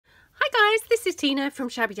this is Tina from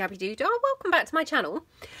Shabbydabbydoodah. Welcome back to my channel.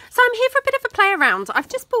 So I'm here for a bit of a play around. I've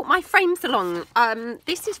just brought my frames along.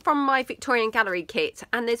 This is from my Victorian Gallery kit,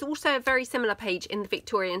 and there's also a very similar page in the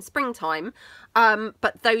Victorian Springtime,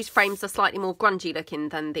 but those frames are slightly more grungy looking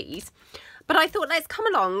than these. But I thought let's come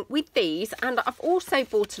along with these, and I've also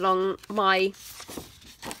brought along my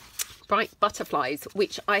bright butterflies,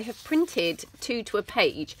 which I have printed 2 to a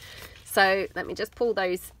page. So let me just pull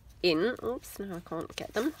those in. Oops, no, I can't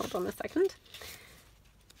get them. Hold on a second.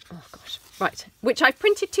 Oh gosh, right. Which I've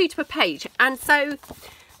printed 2 to a page, and so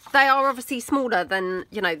they are obviously smaller than,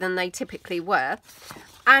 you know, than they typically were.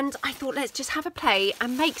 And I thought let's just have a play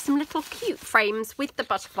and make some little cute frames with the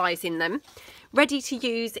butterflies in them, ready to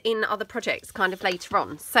use in other projects kind of later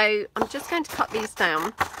on. So I'm just going to cut these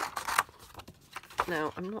down.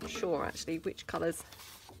 Now I'm not sure actually which colours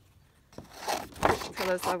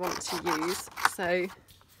I want to use. So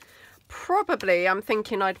probably I'm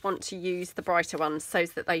thinking I'd want to use the brighter ones so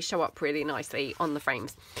that they show up really nicely on the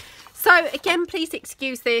frames. So again, please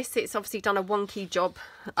excuse this. It's obviously done a wonky job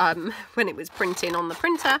when it was printing on the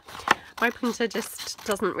printer. My printer just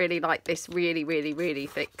doesn't really like this really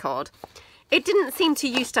thick card. It didn't seem to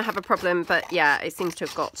used to have a problem, but yeah, it seems to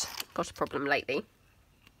have got a problem lately.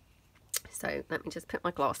 So let me just put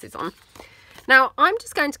my glasses on. Now I'm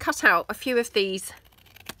just going to cut out a few of these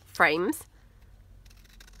frames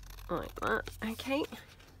like that. Okay.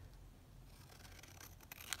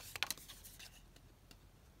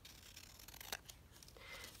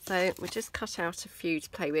 So we'll just cut out a few to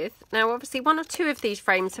play with. Now obviously 1 or 2 of these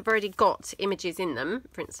frames have already got images in them,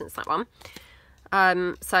 for instance that one.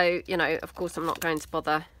 So, you know, of course I'm not going to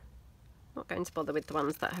bother with the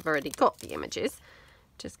ones that have already got the images.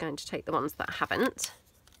 Just going to take the ones that haven't.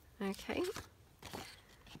 Okay.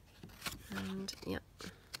 And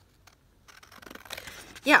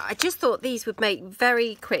yeah, I just thought these would make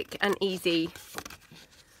very quick and easy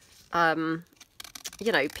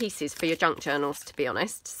you know, pieces for your junk journals, to be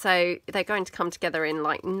honest. So they're going to come together in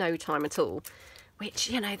like no time at all, which,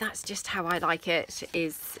 you know, that's just how I like it,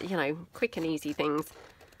 is, you know, quick and easy things.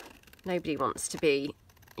 Nobody wants to be,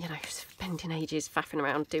 you know, spending ages faffing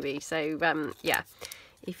around, do we? So yeah,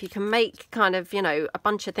 if you can make kind of, you know, a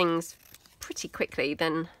bunch of things pretty quickly,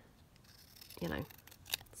 then, you know,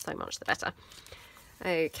 so much the better.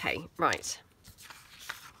 Okay, right.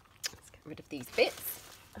 Let's get rid of these bits.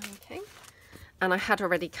 Okay. And I had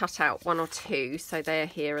already cut out 1 or 2, so they're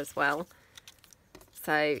here as well.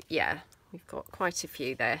 So yeah, we've got quite a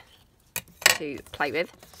few there to play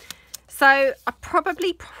with. So I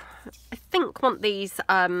think want these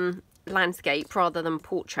landscape rather than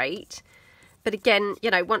portrait. But again, you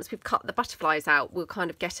know, once we've cut the butterflies out, we'll kind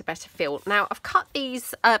of get a better feel. Now I've cut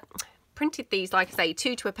these, printed these, like I say,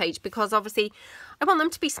 2 to a page, because obviously I want them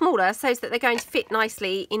to be smaller so that they're going to fit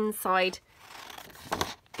nicely inside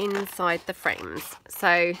the frames.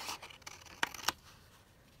 So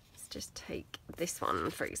let's just take this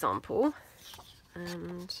one for example,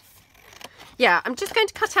 and yeah, I'm just going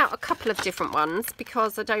to cut out a couple of different ones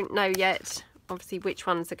because I don't know yet obviously which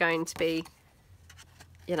ones are going to be,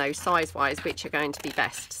 you know, size wise, which are going to be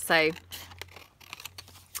best. So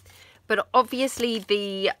but obviously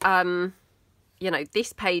the you know,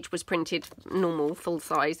 this page was printed normal full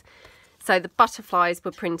size, so the butterflies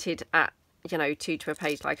were printed at, you know, 2 to a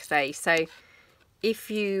page, like I say. So if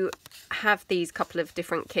you have these couple of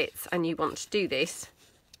different kits and you want to do this,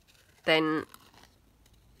 then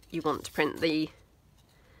you want to print the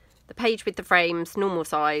page with the frames normal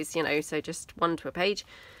size, you know, so just 1 to a page,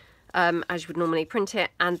 as you would normally print it,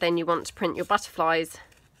 and then you want to print your butterflies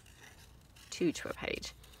 2 to a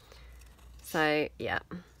page. So yeah,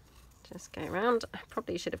 just go around. I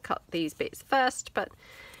probably should have cut these bits first, but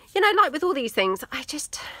you know, like with all these things,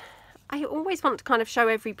 I always want to kind of show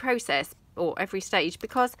every process or every stage,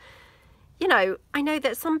 because, you know, I know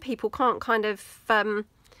that some people can't kind of,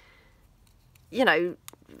 you know,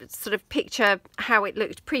 sort of picture how it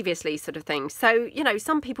looked previously, sort of thing. So, you know,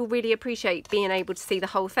 some people really appreciate being able to see the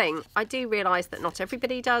whole thing. I do realise that not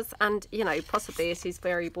everybody does, and, you know, possibly it is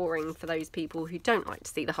very boring for those people who don't like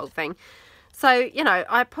to see the whole thing. So, you know,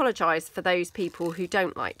 I apologise for those people who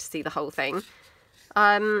don't like to see the whole thing.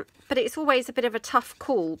 But it's always a bit of a tough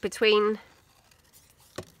call between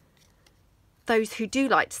those who do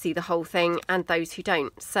like to see the whole thing and those who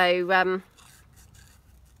don't. So,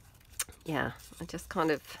 yeah, I just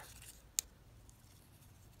kind of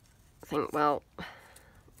think, well,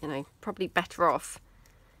 you know, probably better off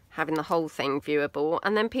having the whole thing viewable,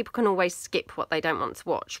 and then people can always skip what they don't want to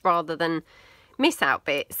watch rather than miss out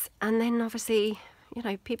bits, and then obviously, you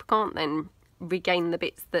know, people can't then regain the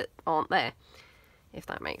bits that aren't there. if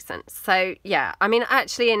that makes sense. So yeah, I mean,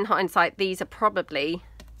 actually in hindsight, these are probably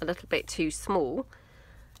a little bit too small,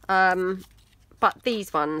 but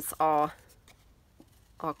these ones are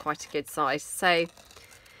quite a good size. So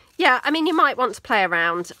yeah, I mean, you might want to play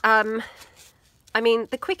around. I mean,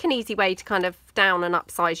 the quick and easy way to kind of down and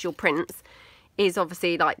upsize your prints is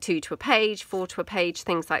obviously like 2 to a page, 4 to a page,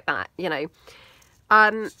 things like that, you know.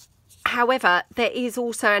 However, there is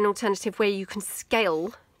also an alternative where you can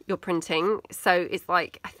scale your printing. So it's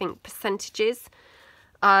like, I think, percentages.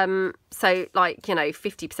 So like, you know,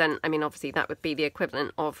 50%, I mean, obviously that would be the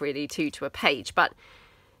equivalent of really 2 to a page, but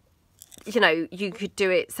you know, you could do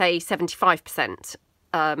it, say 75%.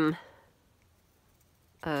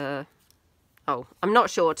 Oh, I'm not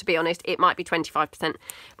sure, to be honest. It might be 25%,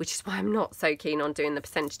 which is why I'm not so keen on doing the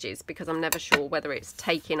percentages, because I'm never sure whether it's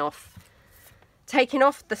taking off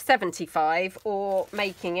the 75 or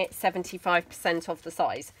making it 75% of the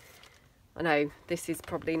size. I know this is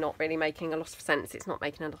probably not really making a lot of sense. It's not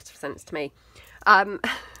making a lot of sense to me.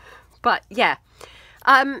 But yeah,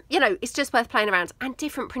 you know, it's just worth playing around, and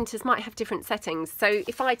different printers might have different settings. So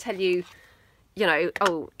if I tell you, you know,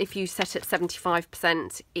 oh, if you set at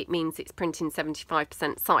 75%, it means it's printing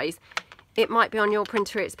 75% size. It might be on your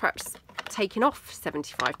printer, it's perhaps taking off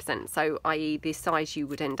 75%. So, i.e. the size you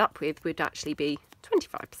would end up with would actually be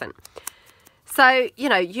 25%. So, you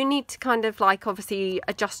know, you need to kind of like obviously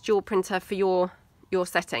adjust your printer for your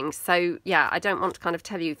settings. So, yeah, I don't want to kind of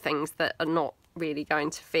tell you things that are not really going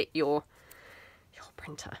to fit your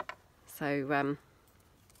printer. So,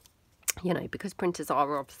 you know, because printers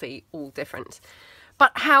are obviously all different.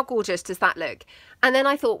 But how gorgeous does that look? And then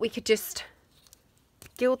I thought we could just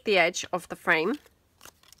gild the edge of the frame.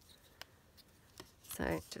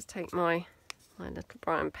 So just take my little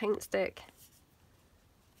brown paint stick,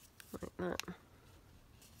 like that.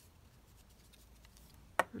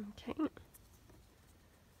 Okay. And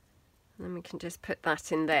then we can just put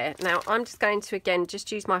that in there. Now I'm just going to, again,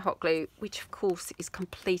 just use my hot glue, which of course is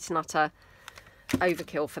complete and utter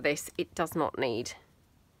overkill for this. It does not need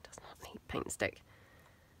paint stick,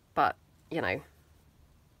 but you know,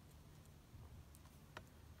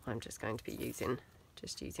 I'm just going to be using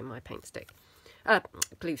my paint stick,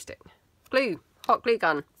 glue stick, hot glue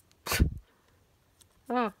gun.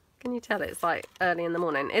 Oh, can you tell it's like early in the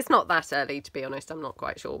morning? It's not that early, to be honest. I'm not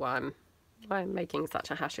quite sure why I'm making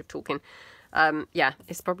such a hash of talking. Yeah,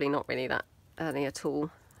 it's probably not really that early at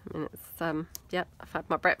all. I mean, it's, yeah, I've had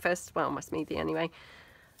my breakfast, well, my smoothie anyway.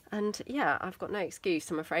 And yeah, I've got no excuse,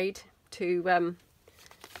 I'm afraid, to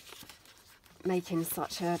making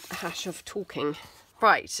such a hash of talking.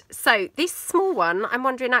 Right, so this small one, I'm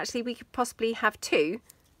wondering actually we could possibly have 2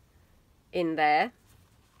 in there.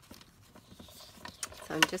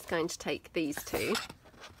 So I'm just going to take these 2.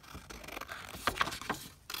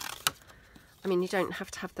 I mean, you don't have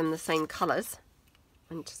to have them the same colours.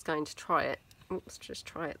 I'm just going to try it. Oops, just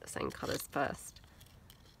try it the same colours first.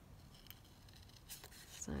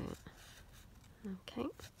 So, okay.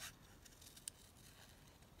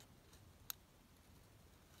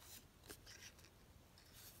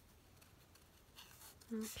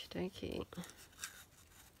 Okie dokie.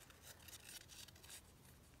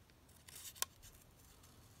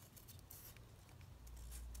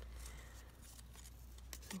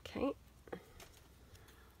 Okay.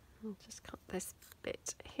 I'll just cut this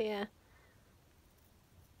bit here.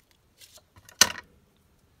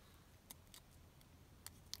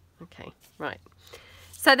 Okay, right.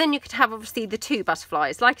 So then you could have obviously the 2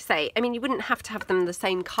 butterflies. Like I say, I mean, you wouldn't have to have them the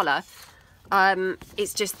same colour.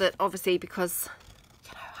 It's just that obviously because,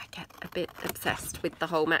 you know, I get a bit obsessed with the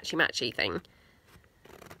whole matchy-matchy thing.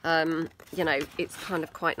 You know, it's kind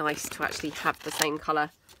of quite nice to actually have the same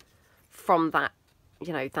colour from that,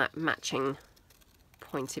 you know, that matching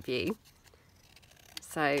point of view.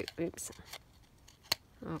 So, oops.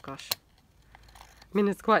 Oh gosh. I mean,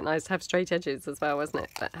 it's quite nice to have straight edges as well, isn't it?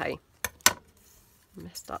 But hey,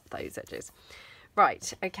 messed up those edges.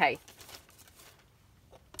 Right, okay.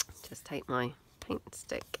 Just take my paint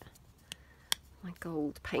stick, my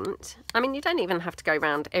gold paint. I mean, you don't even have to go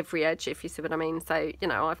around every edge, if you see what I mean. So, you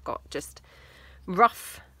know, I've got just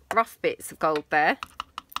rough bits of gold there.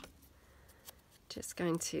 Just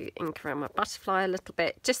going to ink around my butterfly a little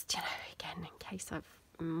bit, just, you know, again, in case I've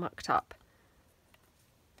mucked up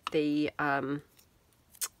the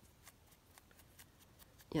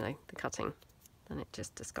you know, the cutting, then it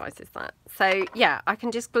just disguises that. So yeah, I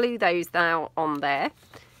can just glue those now on there.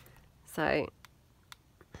 So,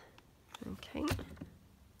 okay.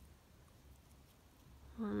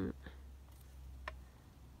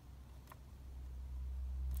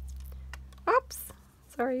 Oops,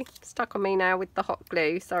 sorry, stuck on me now with the hot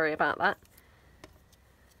glue. Sorry about that.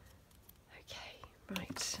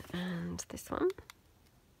 And this one.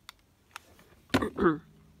 Okie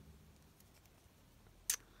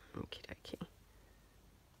dokie.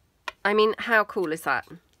 I mean, how cool is that?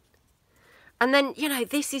 And then, you know,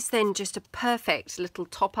 this is then just a perfect little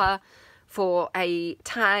topper for a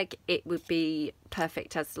tag. It would be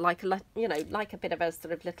perfect as like a, you know, like a bit of a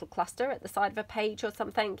sort of little cluster at the side of a page or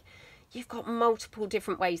something. You've got multiple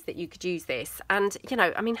different ways that you could use this. And, you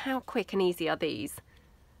know, I mean, how quick and easy are these?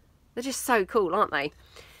 They're just so cool, aren't they?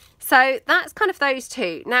 So that's kind of those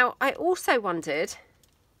two. Now, I also wondered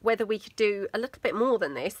whether we could do a little bit more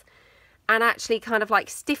than this and actually kind of like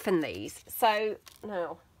stiffen these. So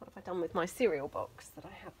now, what have I done with my cereal box that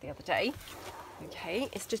I had the other day? Okay,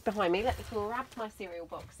 it's just behind me. Let me grab my cereal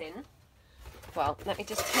box in. Well, let me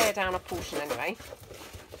just tear down a portion anyway.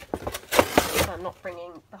 So I'm not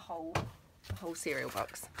bringing the whole cereal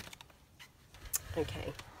box.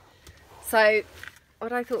 Okay, so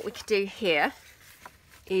what I thought we could do here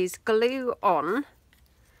is glue on.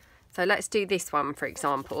 So let's do this one, for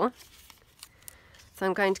example. So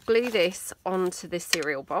I'm going to glue this onto the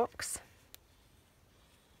cereal box.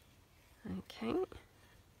 Okay.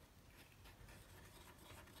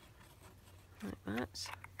 Like that.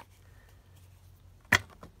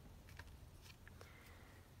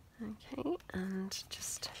 Okay, and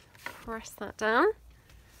just press that down.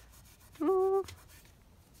 Ooh.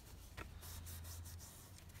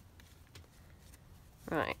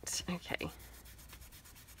 Right, okay.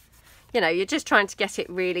 You know, you're just trying to get it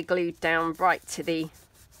really glued down right to the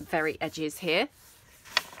very edges here.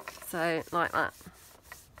 So, like that.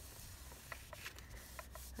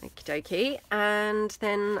 Okie dokie. And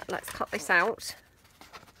then let's cut this out.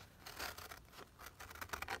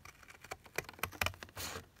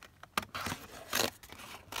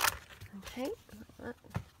 Okay, like that.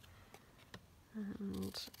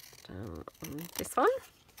 And down on this one.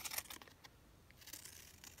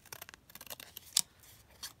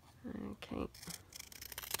 Okay,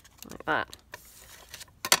 like that.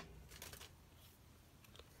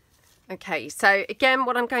 Okay, so again,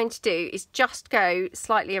 what I'm going to do is just go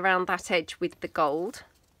slightly around that edge with the gold.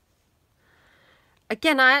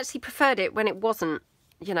 Again, I actually preferred it when it wasn't,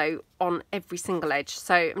 you know, on every single edge.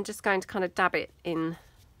 So I'm just going to kind of dab it in,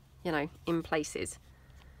 you know, in places,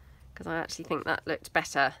 because I actually think that looked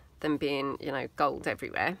better than being, you know, gold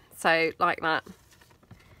everywhere. So like that.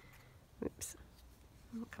 Oops.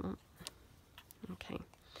 Oh, come on. Okay.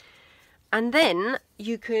 And then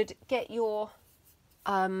you could get your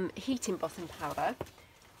heat embossing powder.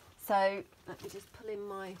 So let me just pull in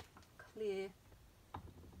my clear.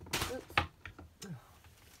 Oops. Oh,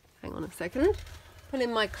 hang on a second. Pull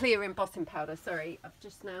in my clear embossing powder. Sorry, I've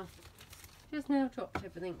just now dropped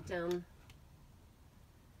everything down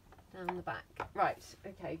the back. Right.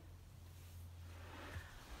 Okay.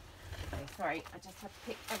 Okay, sorry, I just had to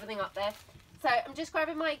pick everything up there. So I'm just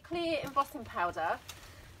grabbing my clear embossing powder.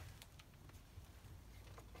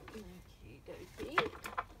 Okey-dokey.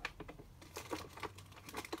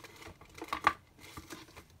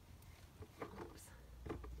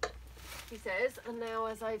 He says, and now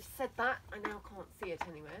as I've said that, I now can't see it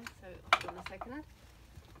anywhere. So hold on a second.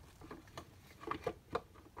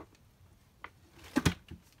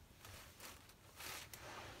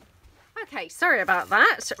 Okay, sorry about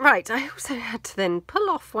that. Right, I also had to then pull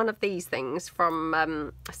off one of these things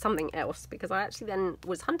from something else, because I actually then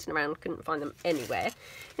was hunting around, couldn't find them anywhere.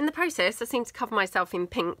 In the process, I seemed to cover myself in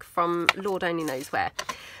pink from Lord only knows where.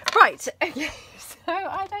 Right, okay, so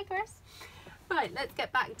I digress. Right, let's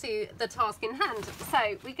get back to the task in hand.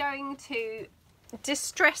 So we're going to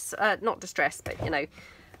not distress, but, you know,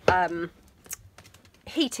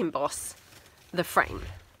 heat emboss the frame.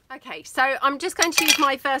 Okay, so I'm just going to use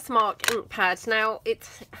my Versamark ink pad. Now, it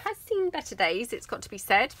has seen better days, it's got to be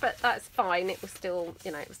said, but that's fine. It will still,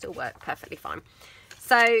 you know, it will still work perfectly fine.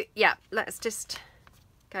 So, yeah, let's just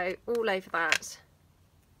go all over that.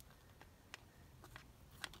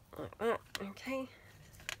 Like that, okay.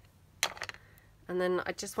 And then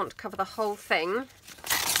I just want to cover the whole thing.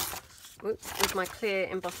 Oops, with my clear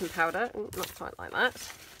embossing powder. Ooh, not quite like that.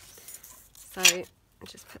 So, I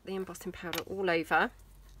just put the embossing powder all over.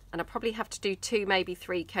 And I probably have to do 2, maybe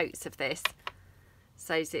 3 coats of this,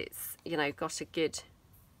 so it's, you know, got a good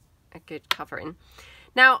covering.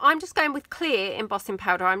 Now I'm just going with clear embossing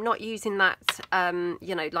powder. I'm not using that,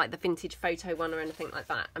 you know, like the vintage photo one or anything like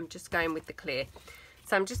that. I'm just going with the clear.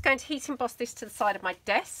 So I'm just going to heat emboss this to the side of my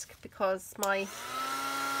desk, because my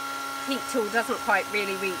heat tool doesn't quite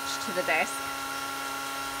really reach to the desk.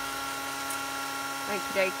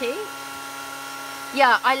 Okie dokie.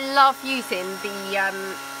 Yeah, I love using the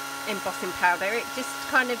embossing powder. It just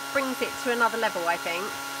kind of brings it to another level, I think.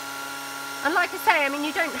 And like I say, I mean,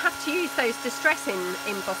 you don't have to use those distressing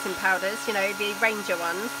embossing powders, you know, the Ranger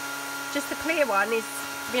ones. Just the clear one is,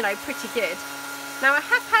 you know, pretty good. Now, I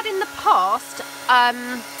have had in the past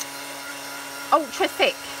ultra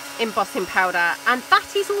thick embossing powder, and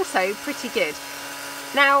that is also pretty good.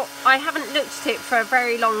 Now, I haven't looked at it for a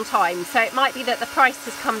very long time, so it might be that the price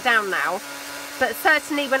has come down now, but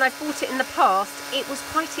certainly when I've bought it in the past, it was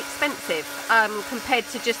quite expensive compared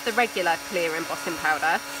to just the regular clear embossing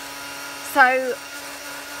powder. So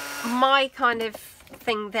my kind of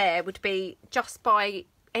thing there would be just buy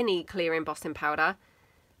any clear embossing powder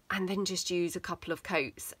and then just use a couple of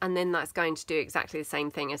coats, and then that's going to do exactly the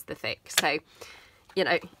same thing as the thick. So, you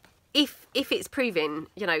know, if it's proving,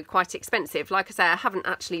 you know, quite expensive, like I say, I haven't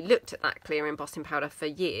actually looked at that clear embossing powder for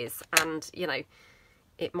years, and, you know,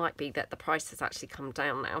 it might be that the price has actually come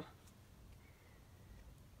down now.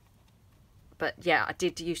 But yeah, I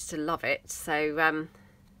did used to love it, so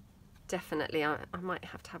definitely I might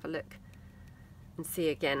have to have a look and see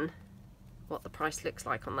again what the price looks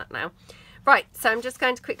like on that now. Right, so I'm just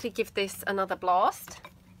going to quickly give this another blast.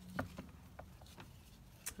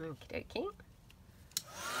 Okie dokie.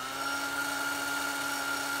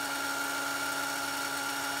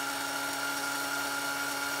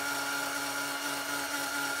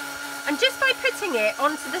 And just by putting it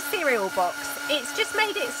onto the cereal box, it's just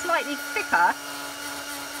made it slightly thicker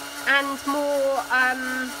and more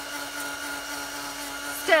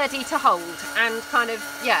sturdy to hold, and kind of,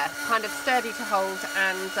 yeah, kind of sturdy to hold,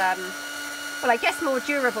 and well, I guess more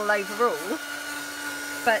durable overall.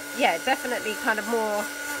 But yeah, definitely kind of more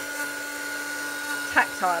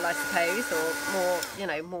tactile, I suppose, or more, you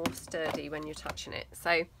know, more sturdy when you're touching it.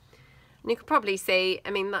 So, and you can probably see,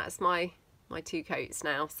 I mean, that's my two coats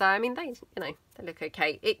now, so I mean, they, you know, they look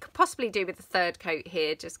okay. It could possibly do with the third coat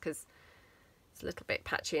here, just because it's a little bit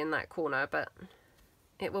patchy in that corner, but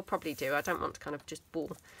it will probably do. I don't want to kind of just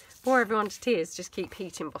bore everyone to tears, just keep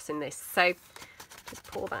heat embossing this. So just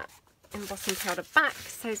pour that embossing powder back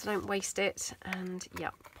so I don't waste it, and yeah,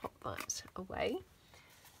 pop that away.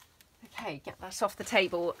 Okay, get that off the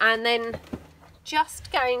table, and then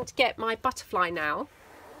just going to get my butterfly now.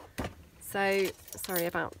 So, sorry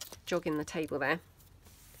about jogging the table there.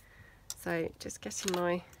 So, just getting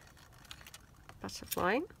my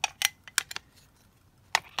butterfly.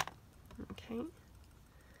 Okay.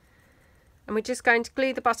 And we're just going to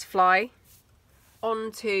glue the butterfly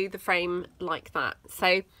onto the frame like that.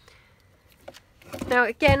 So, now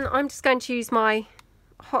again, I'm just going to use my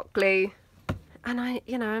hot glue, and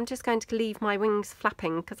I'm just going to leave my wings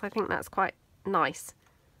flapping, because I think that's quite nice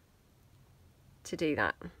to do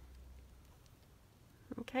that.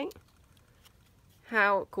 Okay,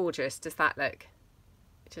 how gorgeous does that look?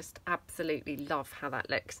 Just absolutely love how that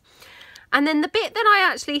looks. And then the bit that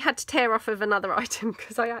I actually had to tear off of another item,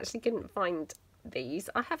 because I actually couldn't find these.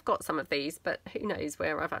 I have got some of these, but who knows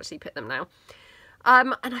where I've actually put them now.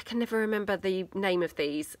 And I can never remember the name of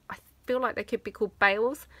these. I feel like they could be called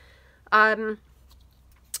bales, because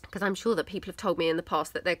I'm sure that people have told me in the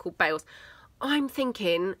past that they're called bales. I'm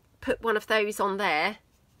thinking put one of those on there,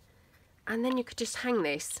 and then you could just hang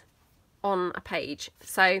this on a page.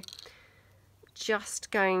 So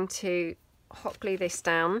just going to hot glue this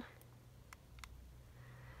down.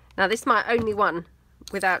 Now this is my only one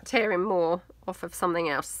without tearing more off of something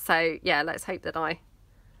else. So yeah, let's hope I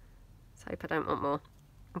don't want more.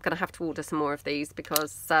 I'm going to have to order some more of these,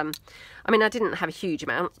 because I mean, I didn't have a huge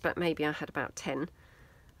amount, but maybe I had about 10.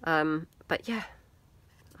 But yeah,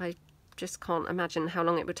 I just can't imagine how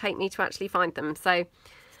long it would take me to actually find them. So,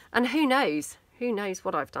 and who knows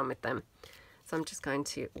what I've done with them. So I'm just going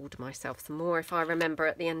to order myself some more if I remember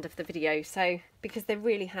at the end of the video. So, because they're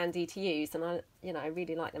really handy to use, and I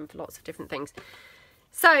really like them for lots of different things.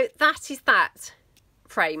 So that is that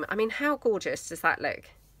frame. I mean, how gorgeous does that look?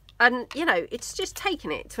 And, you know, it's just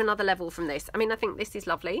taken it to another level from this. I mean, I think this is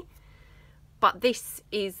lovely, but this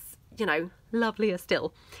is, you know, lovelier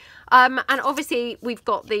still. And obviously we've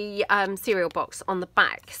got the cereal box on the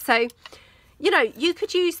back. So, you know, you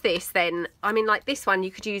could use this then. I mean, like this one,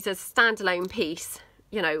 you could use as a standalone piece,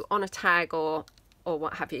 you know, on a tag or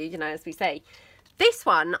what have you, you know, as we say. This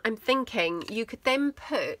one, I'm thinking you could then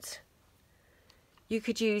you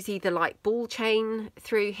could use either like ball chain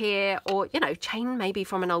through here, or, you know, chain maybe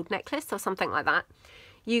from an old necklace or something like that.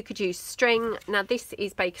 You could use string. Now this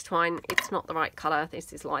is baker's twine. It's not the right colour.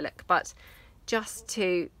 This is lilac, but just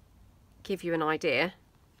to give you an idea,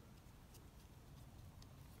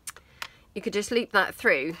 you could just loop that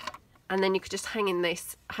through, and then you could just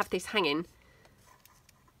have this hanging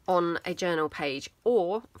on a journal page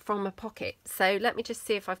or from a pocket. So let me just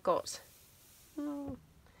see if I've got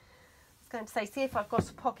going to say, see if I've got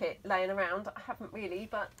a pocket laying around. I haven't really,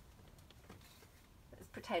 but let's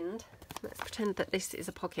pretend. Let's pretend that this is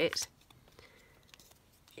a pocket.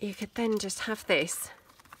 You could then just have this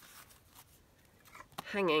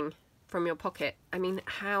hanging from your pocket. I mean,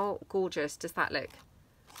 how gorgeous does that look?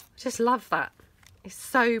 I just love that. It's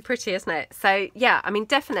so pretty, isn't it? So yeah, I mean,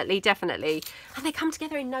 definitely. And they come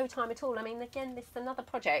together in no time at all. I mean, again, this is another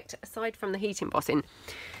project, aside from the heat embossing,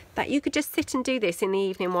 that you could just sit and do this in the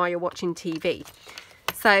evening while you're watching TV.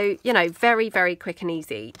 So, you know, very, very quick and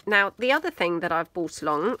easy. Now, the other thing that I've brought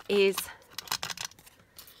along is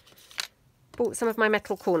bought some of my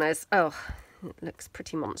metal corners. Oh, it looks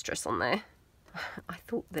pretty monstrous on there. I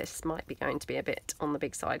thought this might be going to be a bit on the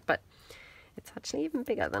big side, but it's actually even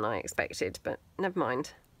bigger than I expected, but never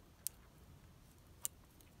mind.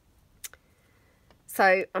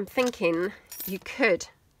 So I'm thinking you could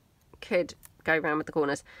go around with the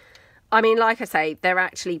corners. I mean, like I say, they're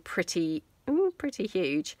actually pretty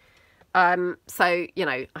huge. So, you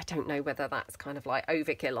know, I don't know whether that's kind of like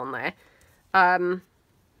overkill on there.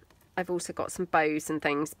 I've also got some bows and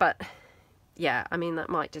things, but yeah, I mean, that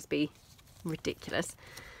might just be ridiculous.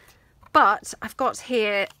 But I've got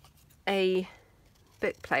here a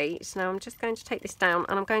book plate. Now I'm just going to take this down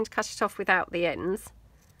and I'm going to cut it off without the ends.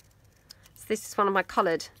 So this is one of my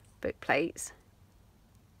coloured book plates.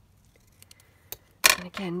 And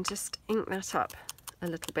again, just ink that up a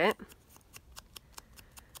little bit.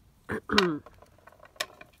 And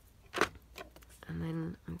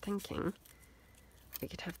then I'm thinking we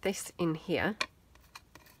could have this in here.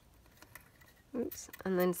 Oops,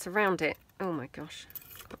 and then surround it. Oh my gosh,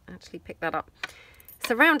 can't actually pick that up.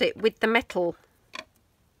 Surround it with the metal.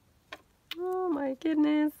 Oh my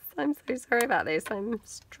goodness, I'm so sorry about this. I'm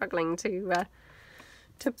struggling to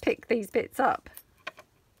pick these bits up.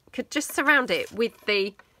 Could just surround it with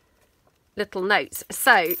the little notes.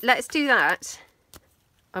 So let's do that.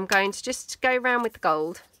 I'm going to just go around with the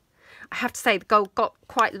gold. I have to say the gold got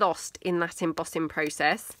quite lost in that embossing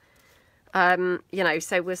process. You know,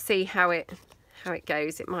 so we'll see how it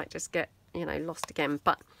goes. It might just get, you know, lost again,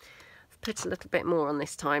 but I've put a little bit more on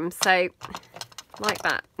this time. So like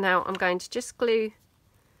that. Now I'm going to just glue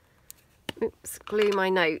my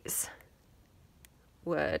notes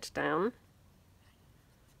word down.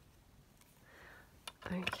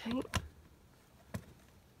 Okay.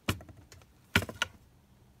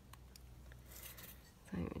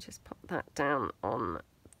 So we just pop that down on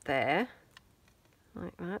there,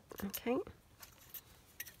 like that, okay.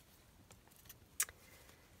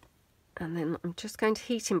 And then I'm just going to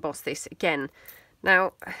heat emboss this again.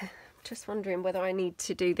 Now, I'm just wondering whether I need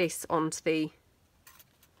to do this onto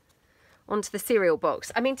the cereal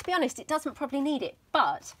box. I mean, to be honest, it doesn't probably need it,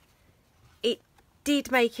 but it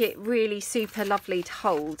did make it really super lovely to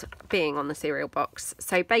hold being on the cereal box.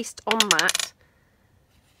 So based on that,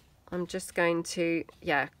 I'm just going to,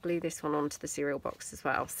 yeah, glue this one onto the cereal box as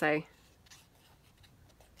well. So,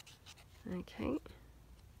 okay,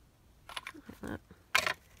 like that.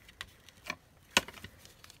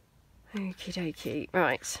 Okie dokie,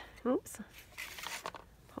 right, oops,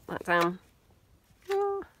 pop that down.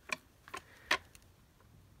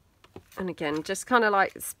 And again, just kind of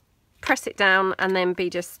like press it down and then be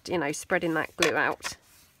just, you know, spreading that glue out.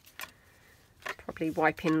 Probably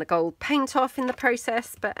wiping the gold paint off in the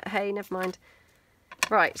process, but hey, never mind.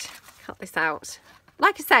 Right, cut this out.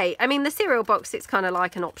 Like I say, I mean, the cereal box, it's kind of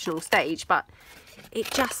like an optional stage, but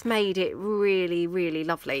it just made it really, really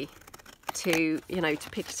lovely to, you know, to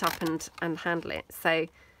pick it up and handle it. So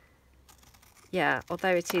yeah, although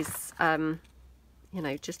it is, you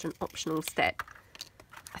know, just an optional step,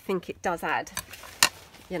 I think it does add,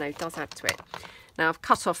 you know, does add to it. Now I've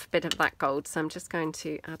cut off a bit of that gold, so I'm just going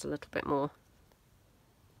to add a little bit more,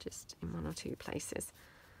 just in one or two places,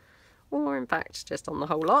 or in fact just on the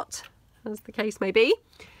whole lot, as the case may be.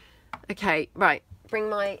 Okay, right, bring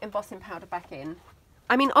my embossing powder back in.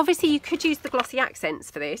 I mean, obviously you could use the glossy accents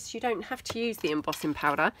for this. You don't have to use the embossing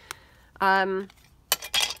powder.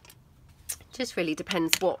 Just really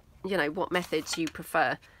depends what, you know, what methods you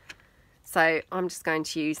prefer. So I'm just going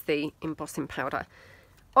to use the embossing powder.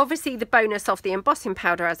 Obviously the bonus of the embossing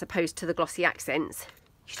powder as opposed to the glossy accents,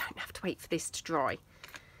 you don't have to wait for this to dry.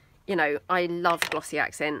 You know, I love glossy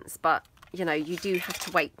accents, but you know, you do have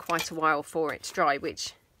to wait quite a while for it to dry,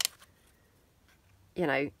 which, you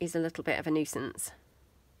know, is a little bit of a nuisance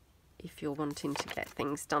if you're wanting to get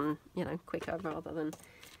things done, you know, quicker rather than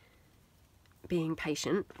being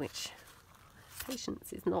patient, which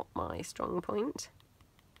patience is not my strong point.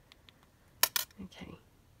 Okay.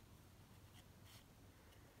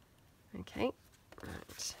 Okay, right,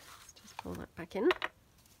 let's just pull that back in.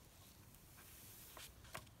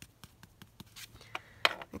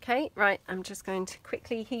 Okay, right, I'm just going to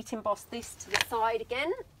quickly heat emboss this to the side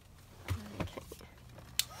again. Okay.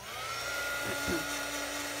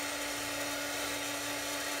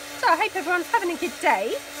 So I hope everyone's having a good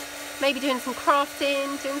day. Maybe doing some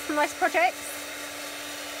crafting, doing some nice projects.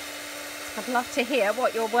 I'd love to hear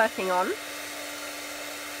what you're working on.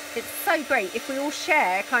 It's so great if we all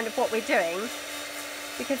share kind of what we're doing,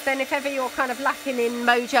 because then if ever you're kind of lacking in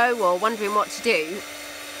mojo or wondering what to do,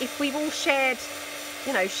 if we've all shared,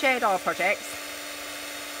 you know, shared our projects,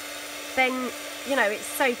 then, you know, it's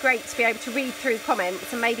so great to be able to read through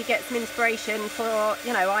comments and maybe get some inspiration for,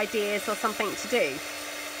 you know, ideas or something to do.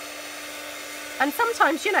 And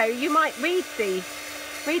sometimes, you know, you might read the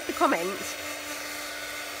comment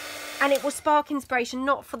and it will spark inspiration,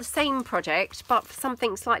 not for the same project, but for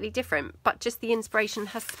something slightly different, but just the inspiration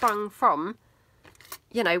has sprung from,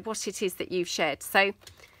 you know, what it is that you've shared. So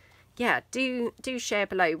yeah, do share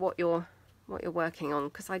below what you're working on,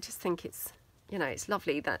 because I just think it's, you know, it's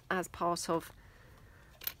lovely that as part of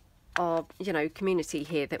our, you know, community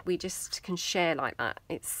here, that we just can share like that.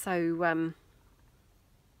 It's so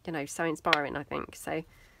you know, so inspiring, I think. So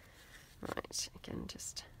right, again,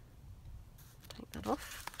 just take that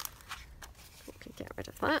off, quickly get rid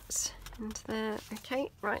of that into there. Okay,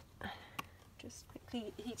 right, just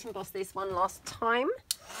quickly heat emboss this one last time.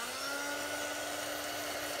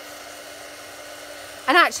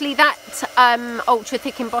 And actually that ultra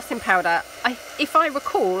thick embossing powder, if I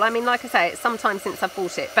recall, I mean, like I say, it's some time since I've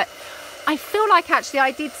bought it, but I feel like actually I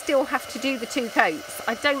did still have to do the 2 coats.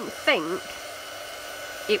 I don't think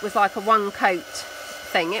it was like a 1 coat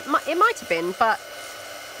thing. It might have been, but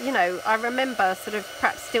you know, I remember sort of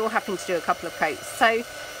perhaps still having to do a couple of coats. So,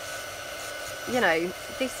 you know,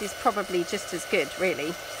 this is probably just as good,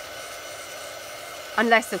 really.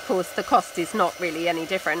 Unless, of course, the cost is not really any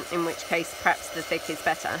different, in which case perhaps the thick is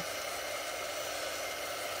better.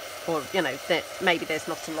 Or, you know, maybe there's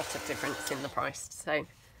not a lot of difference in the price. So,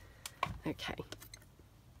 okay.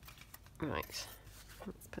 Right.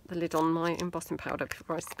 Let's put the lid on my embossing powder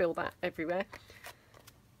before I spill that everywhere.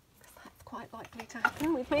 Because that's quite likely to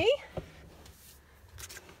happen with me.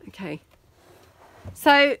 Okay.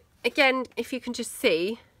 So, again, if you can just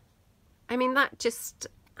see, I mean, that just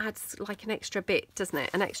adds like an extra bit, doesn't it?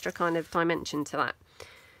 An extra kind of dimension to that.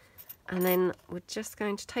 And then we're just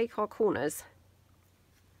going to take our corners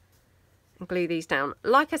and glue these down.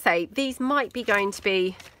 Like I say, these might be going to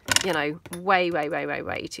be, you know, way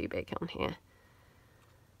too big on here.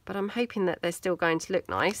 But I'm hoping that they're still going to look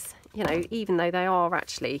nice, you know, even though they are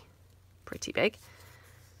actually pretty big.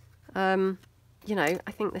 You know,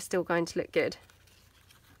 I think they're still going to look good.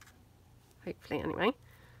 Hopefully, anyway.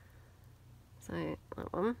 So,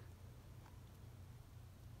 that one.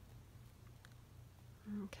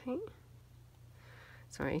 Okay.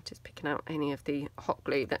 Sorry, just picking out any of the hot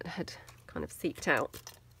glue that had kind of seeped out.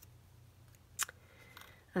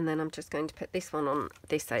 And then I'm just going to put this one on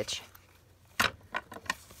this edge.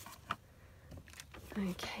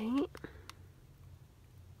 Okay.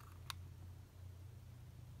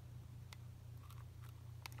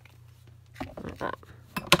 Like that.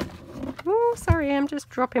 Oh, sorry, I'm just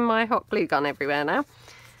dropping my hot glue gun everywhere now.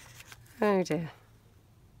 Oh dear.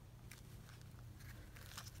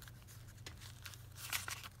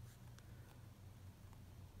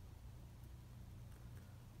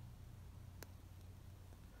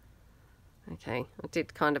 Okay, I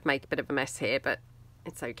did kind of make a bit of a mess here, but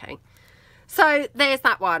it's okay. So there's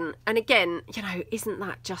that one. And again, you know, isn't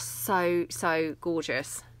that just so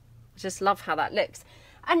gorgeous? I just love how that looks.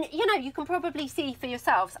 And, you know, you can probably see for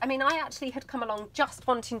yourselves. I mean, I actually had come along just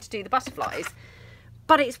wanting to do the butterflies.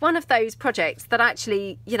 But it's one of those projects that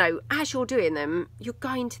actually, you know, as you're doing them, you're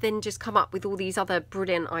going to then just come up with all these other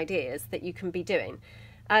brilliant ideas that you can be doing.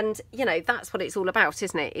 And, you know, that's what it's all about,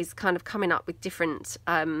 isn't it? Is kind of coming up with different,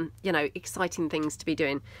 you know, exciting things to be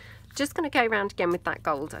doing. Just going to go around again with that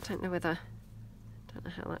gold. I don't know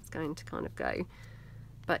how that's going to kind of go.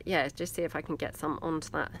 But yeah, just see if I can get some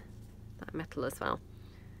onto that metal as well.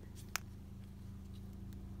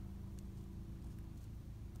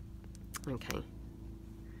 Okay.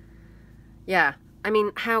 Yeah, I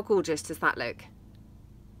mean, how gorgeous does that look?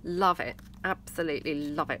 Love it. Absolutely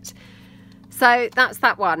love it. So that's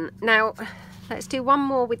that one. Now, let's do one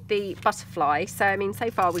more with the butterfly. So, I mean,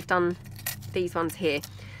 so far we've done these ones here.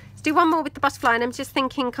 Let's do one more with the butterfly, and I'm just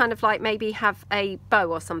thinking kind of like maybe have a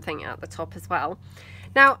bow or something at the top as well.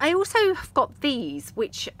 Now, I also have got these,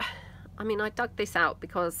 which, I mean, I dug this out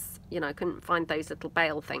because, you know, I couldn't find those little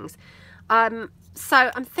bail things.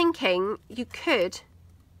 So I'm thinking you could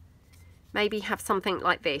maybe have something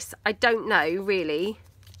like this. I don't know really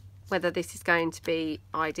whether this is going to be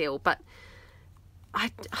ideal, but I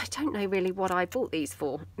don't know really what I bought these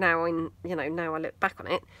for now, now I look back on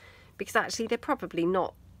it, because actually they're probably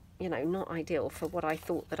not, not ideal for what I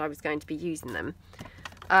thought that I was going to be using them.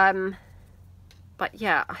 But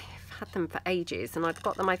yeah, I've had them for ages, and I've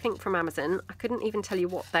got them, I think, from Amazon. I couldn't even tell you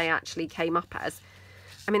what they actually came up as.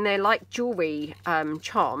 I mean, they're like jewellery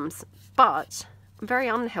charms, but very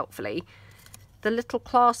unhelpfully, the little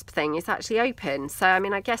clasp thing is actually open. So, I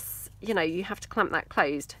mean, I guess, you have to clamp that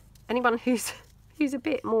closed. Anyone who's a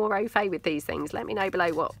bit more au fait with these things, let me know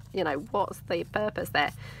below what, what's the purpose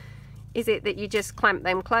there. Is it that you just clamp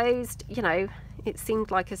them closed? It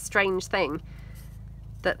seemed like a strange thing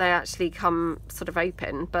that they actually come sort of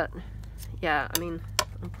open, but yeah, I mean,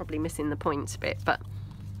 I'm probably missing the point a bit, but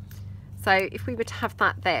so if we were to have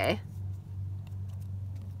that there,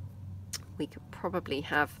 we could probably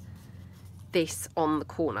have this on the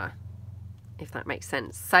corner, if that makes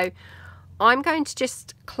sense. So I'm going to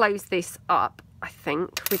just close this up, I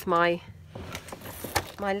think, with my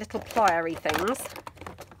little plier-y things.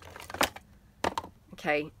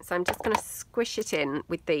 Okay, so I'm just going to squish it in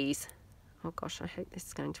with these. Oh gosh, I hope this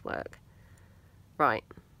is going to work. Right,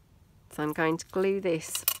 so I'm going to glue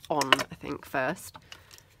this on, I think, first.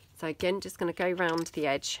 So again, just going to go round the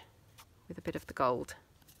edge with a bit of the gold.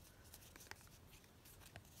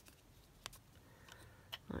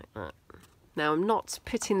 Like that. Now I'm not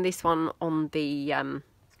putting this one on the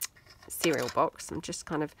cereal box. I'm just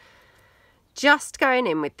kind of going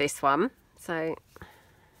in with this one. So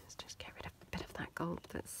let's just get rid of a bit of that gold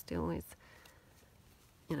that still is,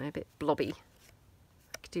 a bit blobby.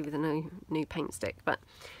 I could do with a new paint stick, but,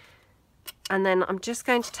 and then I'm just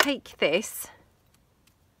going to take this.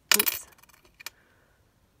 Oops.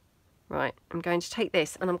 Right, I'm going to take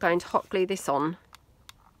this and I'm going to hot glue this on.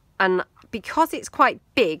 And because it's quite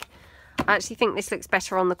big, I actually think this looks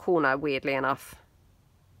better on the corner, weirdly enough.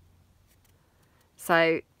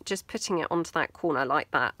 So just putting it onto that corner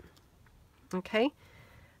like that. Okay.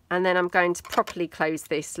 And then I'm going to properly close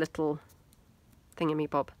this little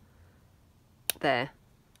thingamy-bob there.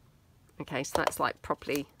 Okay, so that's like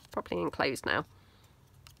properly enclosed now.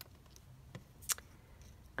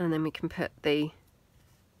 And then we can put the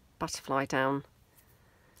butterfly down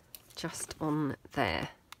just on there.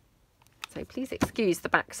 So please excuse the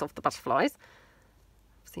backs of the butterflies.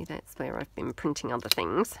 See, that's where I've been printing other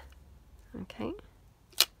things. Okay,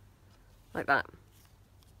 like that.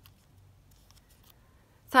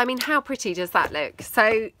 So, I mean, how pretty does that look?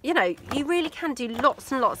 So, you really can do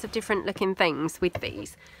lots and lots of different looking things with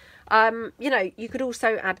these. You could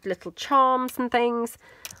also add little charms and things.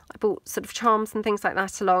 I bought sort of charms and things like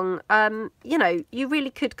that along. You really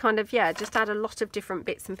could kind of, just add a lot of different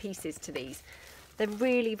bits and pieces to these. They're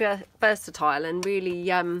really versatile and really,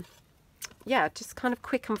 just kind of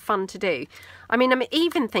quick and fun to do. I mean, I'm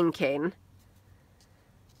even thinking,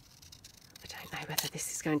 I don't know whether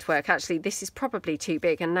this is going to work. Actually, this is probably too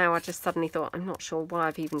big, and now I just suddenly thought, I'm not sure why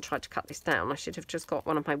I've even tried to cut this down. I should have just got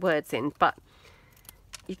one of my words in, but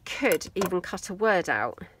you could even cut a word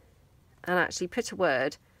out and actually put a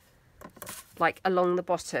word like along the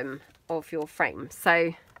bottom of your frame.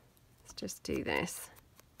 So let's just do this.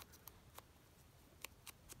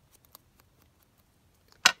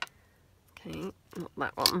 Okay, not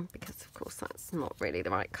that one, because of course that's not really the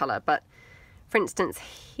right colour, but for instance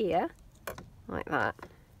here, like that.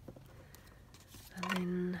 And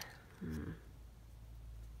then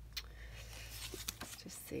let's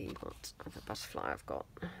just see what other butterfly I've got.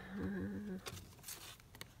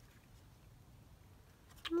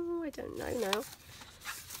 Oh, I don't know now.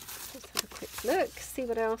 Let's have a quick look, see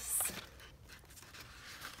what else.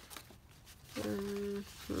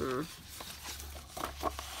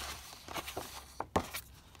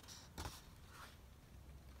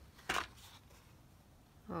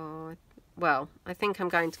 Oh, well, I think I'm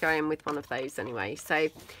going to go in with one of those anyway. So,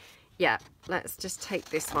 yeah, let's just take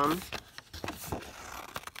this one.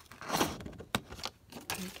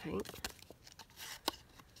 Okay.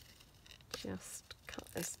 Just cut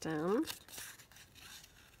this down.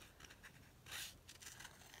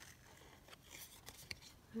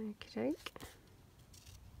 Okey-doke.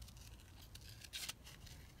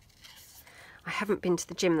 I haven't been to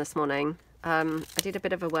the gym this morning. I did a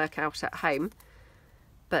bit of a workout at home,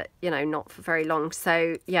 but not for very long.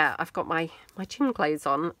 So yeah, I've got my gym clothes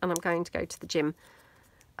on and I'm going to go to the gym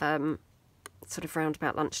sort of round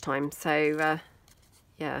about lunchtime. So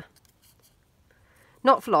yeah,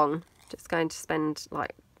 not for long, just going to spend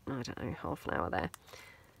like, I don't know, half an hour there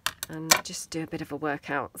and just do a bit of a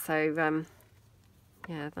workout. So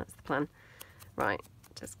yeah, that's the plan. Right,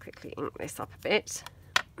 just quickly ink this up a bit.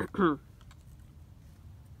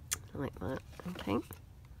 Like that. Okay.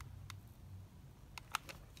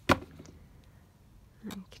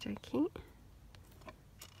 Okie dokie.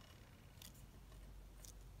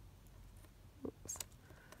 Oops.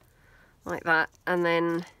 Like that, and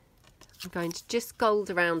then I'm going to just gold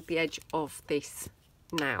around the edge of this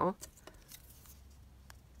now.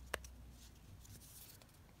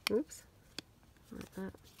 Oops. Like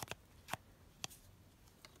that.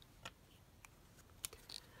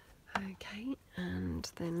 Okay,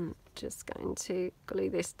 and then just going to glue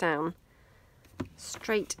this down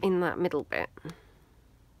straight in that middle bit.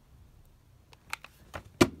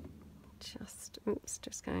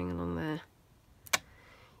 Just going along there.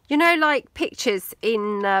 You know, like pictures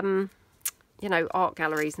in, you know, art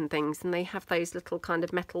galleries and things, and they have those little kind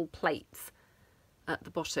of metal plates at the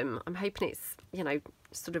bottom. I'm hoping it's, you know,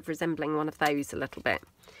 sort of resembling one of those a little bit.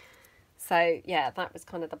 So yeah, that was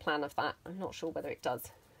kind of the plan of that. I'm not sure whether it does.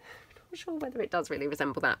 I'm not sure whether it does really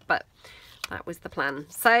resemble that, but that was the plan.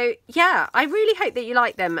 So yeah, I really hope that you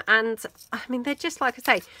like them. And I mean, they're just, like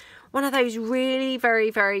I say, one of those really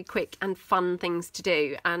very, very quick and fun things to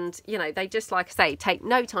do. And, you know, they just, like I say, take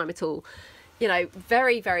no time at all. You know,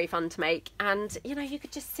 very, very fun to make. And, you know, you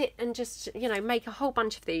could just sit and just, you know, make a whole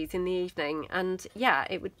bunch of these in the evening. And yeah,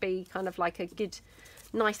 it would be kind of like a good,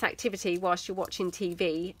 nice activity whilst you're watching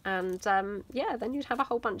TV. And yeah, then you'd have a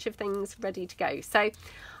whole bunch of things ready to go. So I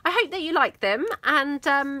hope that you like them. And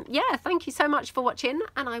yeah, thank you so much for watching.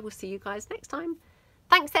 And I will see you guys next time.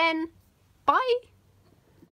 Thanks then. Bye.